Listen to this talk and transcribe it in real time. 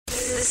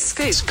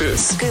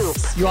Scoop.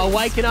 You are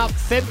waking up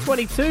Feb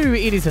 22.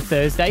 It is a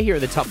Thursday. Here are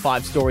the top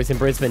 5 stories in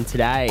Brisbane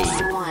today.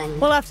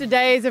 Well, after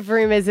days of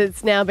rumours,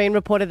 it's now been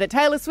reported that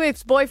Taylor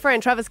Swift's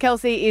boyfriend, Travis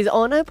Kelce, is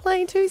on a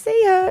plane to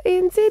see her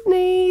in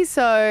Sydney.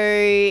 So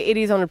it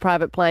is on a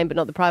private plane, but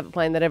not the private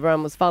plane that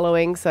everyone was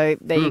following. So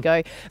there you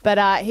go.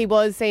 But he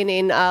was seen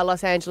in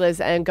Los Angeles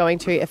and going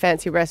to a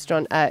fancy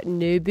restaurant at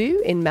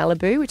Nobu in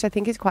Malibu, which I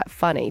think is quite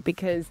funny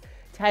because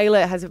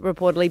Taylor has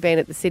reportedly been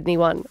at the Sydney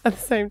one at the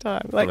same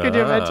time. Like, could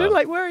you imagine?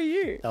 Like, where are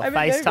you? They're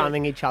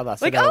FaceTiming each other.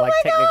 So Like, they're oh like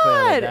my technically on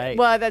a God. date.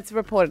 Well, that's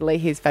reportedly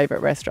his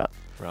favourite restaurant.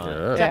 Right.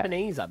 Yeah.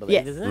 Japanese, I believe,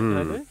 Yes.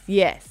 isn't it?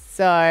 Yes.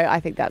 So I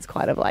think that's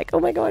kind of like, oh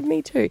my God,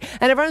 me too.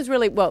 And everyone's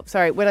really, well,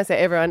 sorry, when I say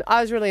everyone,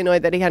 I was really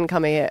annoyed that he hadn't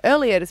come here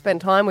earlier to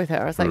spend time with her.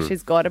 I was like,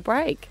 she's got a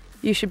break.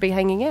 You should be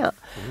hanging out.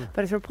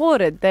 But it's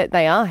reported that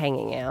they are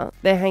hanging out.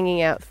 They're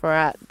hanging out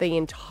throughout the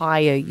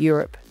entire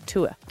Europe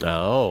tour.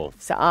 Oh,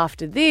 So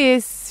after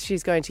this,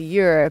 she's going to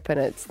Europe and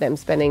it's them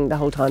spending the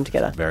whole time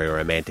together. very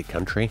romantic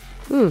country.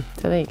 So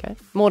there you go.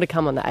 More to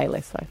come on the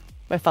A-list though.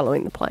 We're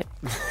following the plane.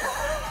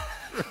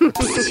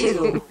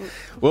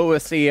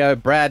 Woolworths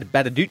CEO Brad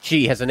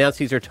Badaducci has announced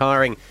he's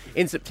retiring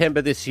in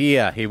September this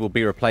year. He will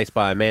be replaced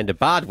by Amanda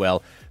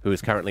Bardwell, who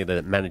is currently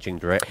the managing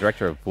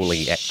director of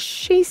Woolly X.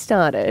 She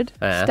started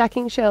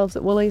stacking shelves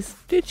at Woolies.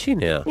 Did she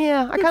now?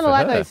 Yeah, I kind of for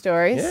like her. those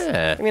stories.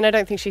 Yeah. I mean, I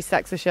don't think she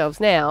stacks the shelves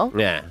now.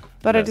 Yeah.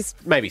 But I No.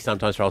 just- Maybe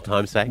sometimes for old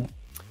time's sake.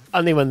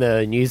 Only when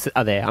the news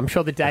are there. I'm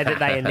sure the day that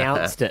they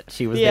announced it,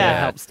 she was there to Yeah.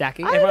 help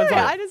stacking. I don't Everyone's know,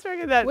 like, I just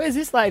reckon that. where's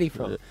this lady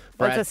from?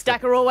 Once a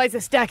stacker, always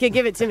a stacker.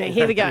 Give it to me.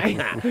 Here we go.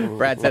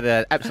 Brad said it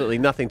had absolutely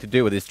nothing to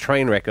do with his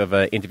train wreck of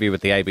an interview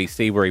with the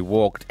ABC where he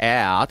walked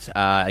out.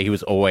 He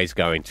was always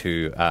going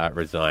to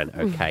resign,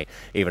 okay,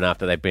 even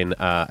after they've been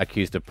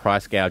accused of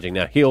price gouging.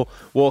 Now, he'll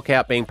walk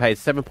out being paid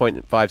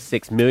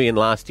 $7.56 million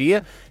last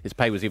year. His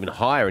pay was even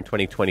higher in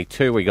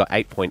 2022 where he got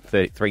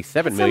 $8.37 That's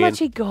how million. much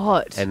he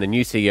got. And the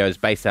new CEO's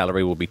base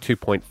salary will be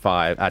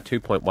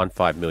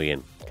 $2.15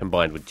 million,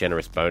 combined with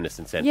generous bonus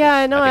incentives.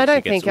 Yeah, no, I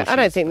don't she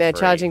gets think they're free.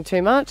 charging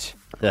too much.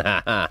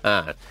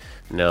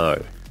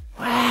 No.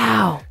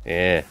 Wow,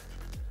 Yeah.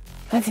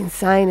 that's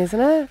insane, isn't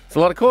it? It's a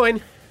lot of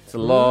coin. It's a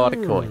lot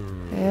of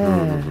coin.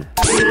 Yeah.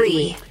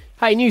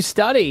 Hey, new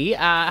study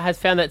has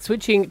found that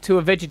switching to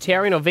a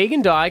vegetarian or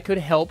vegan diet could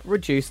help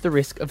reduce the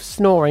risk of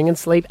snoring and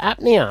sleep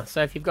apnea.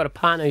 So if you've got a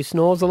partner who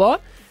snores a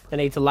lot, they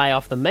need to lay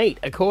off the meat.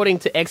 According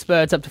to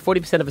experts, up to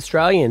 40% of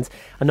Australians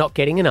are not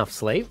getting enough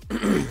sleep.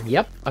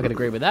 Yep, I can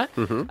agree with that.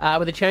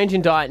 With a change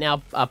in diet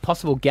now, a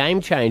possible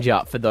game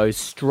changer for those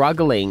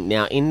struggling.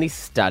 Now, in this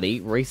study,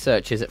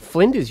 researchers at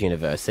Flinders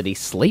University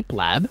Sleep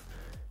Lab.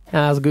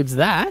 How's good's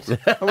that?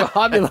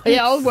 I'd be like,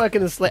 yeah, I was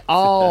working the sleep.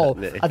 Oh,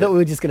 I thought we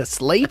were just going to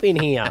sleep in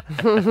here.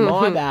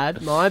 My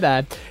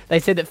bad. They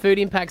said that food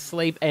impacts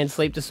sleep and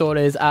sleep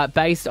disorders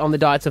based on the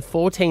diets of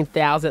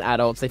 14,000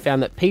 adults. They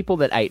found that people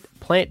that ate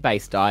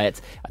plant-based diets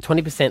are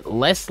 20%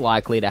 less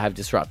likely to have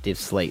disruptive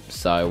sleep.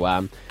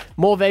 So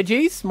more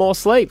veggies, more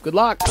sleep. Good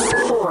luck.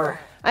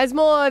 As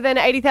more than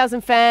 80,000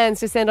 fans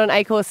descend on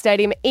Accor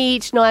Stadium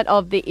each night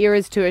of the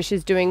Eras Tour,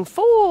 she's doing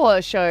 4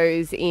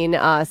 shows in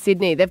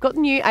Sydney. They've got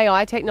new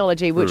AI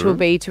technology, which will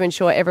be to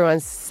ensure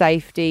everyone's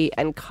safety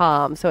and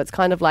calm. So it's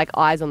kind of like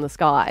eyes on the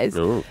skies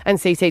and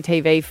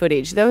CCTV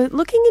footage. They were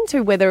looking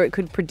into whether it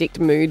could predict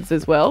moods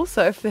as well.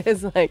 So if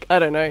there's like, I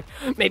don't know,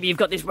 maybe you've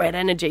got this red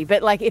energy,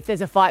 but like if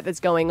there's a fight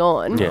that's going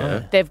on,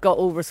 they've got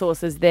all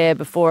resources there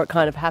before it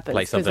kind of happens.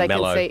 Play 'Cause something they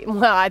mellow. can see,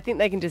 well, I think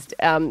they can just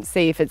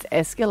see if it's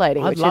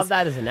escalating. I'd which love is,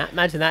 that as an app.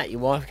 Imagine that. Your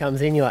wife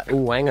comes in, you're like,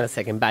 oh, hang on a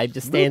second, babe.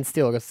 Just stand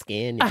still. I've got to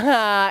scan you.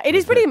 It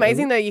is pretty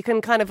amazing, though. You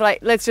can kind of like,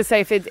 let's just say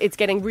if it's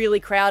getting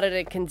really crowded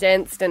and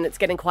condensed and it's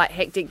getting quite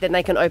hectic, then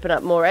they can open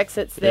up more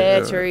exits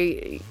there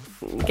to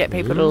get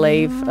people to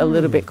leave a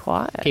little bit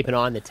quiet. Keep an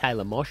eye on the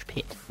Taylor Mosh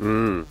pit.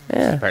 Yeah.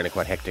 Apparently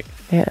quite hectic.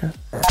 Yeah.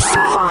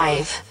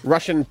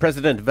 Russian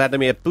President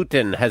Vladimir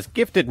Putin has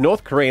gifted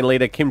North Korean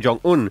leader Kim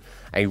Jong-un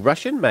a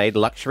Russian-made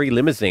luxury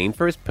limousine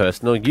for his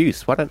personal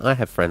use. Why don't I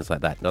have friends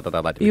like that? Not that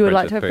I'd like to be You would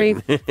friends like to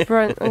with Putin. be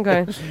friend?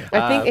 Okay.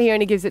 I think he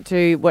only gives it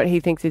to what he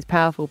thinks is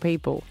powerful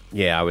people.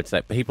 Yeah, I would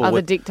say people Other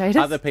with dictators?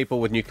 other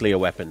people with nuclear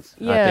weapons.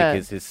 I Yeah.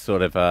 think is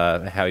sort of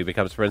how he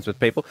becomes friends with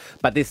people.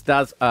 But this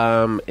does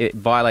it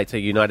violates a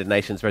United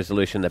Nations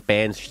resolution that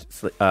bans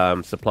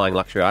supplying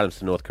luxury items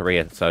to North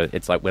Korea. So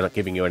it's like, we're not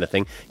giving you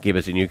anything, give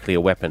us your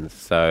nuclear weapons.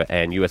 So,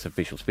 and US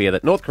officials fear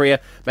that North Korea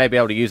may be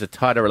able to use a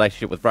tighter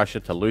relationship with Russia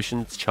to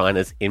loosen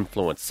China's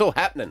influence. It's all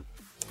happening.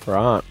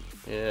 Right.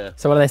 Yeah.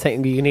 So what are they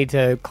saying? You need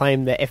to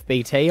claim the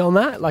FBT on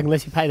that? Like,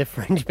 unless you pay the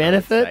fringe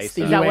benefits?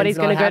 so. the Is that what UN's he's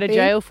going to not go to happy?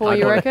 jail for,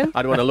 you reckon?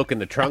 I'd want to look in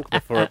the trunk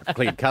before it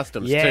cleared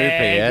customs too,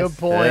 Yeah, PS. good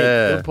point.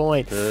 Yeah. Good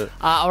point.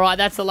 All right,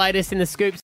 that's the latest in the scoops.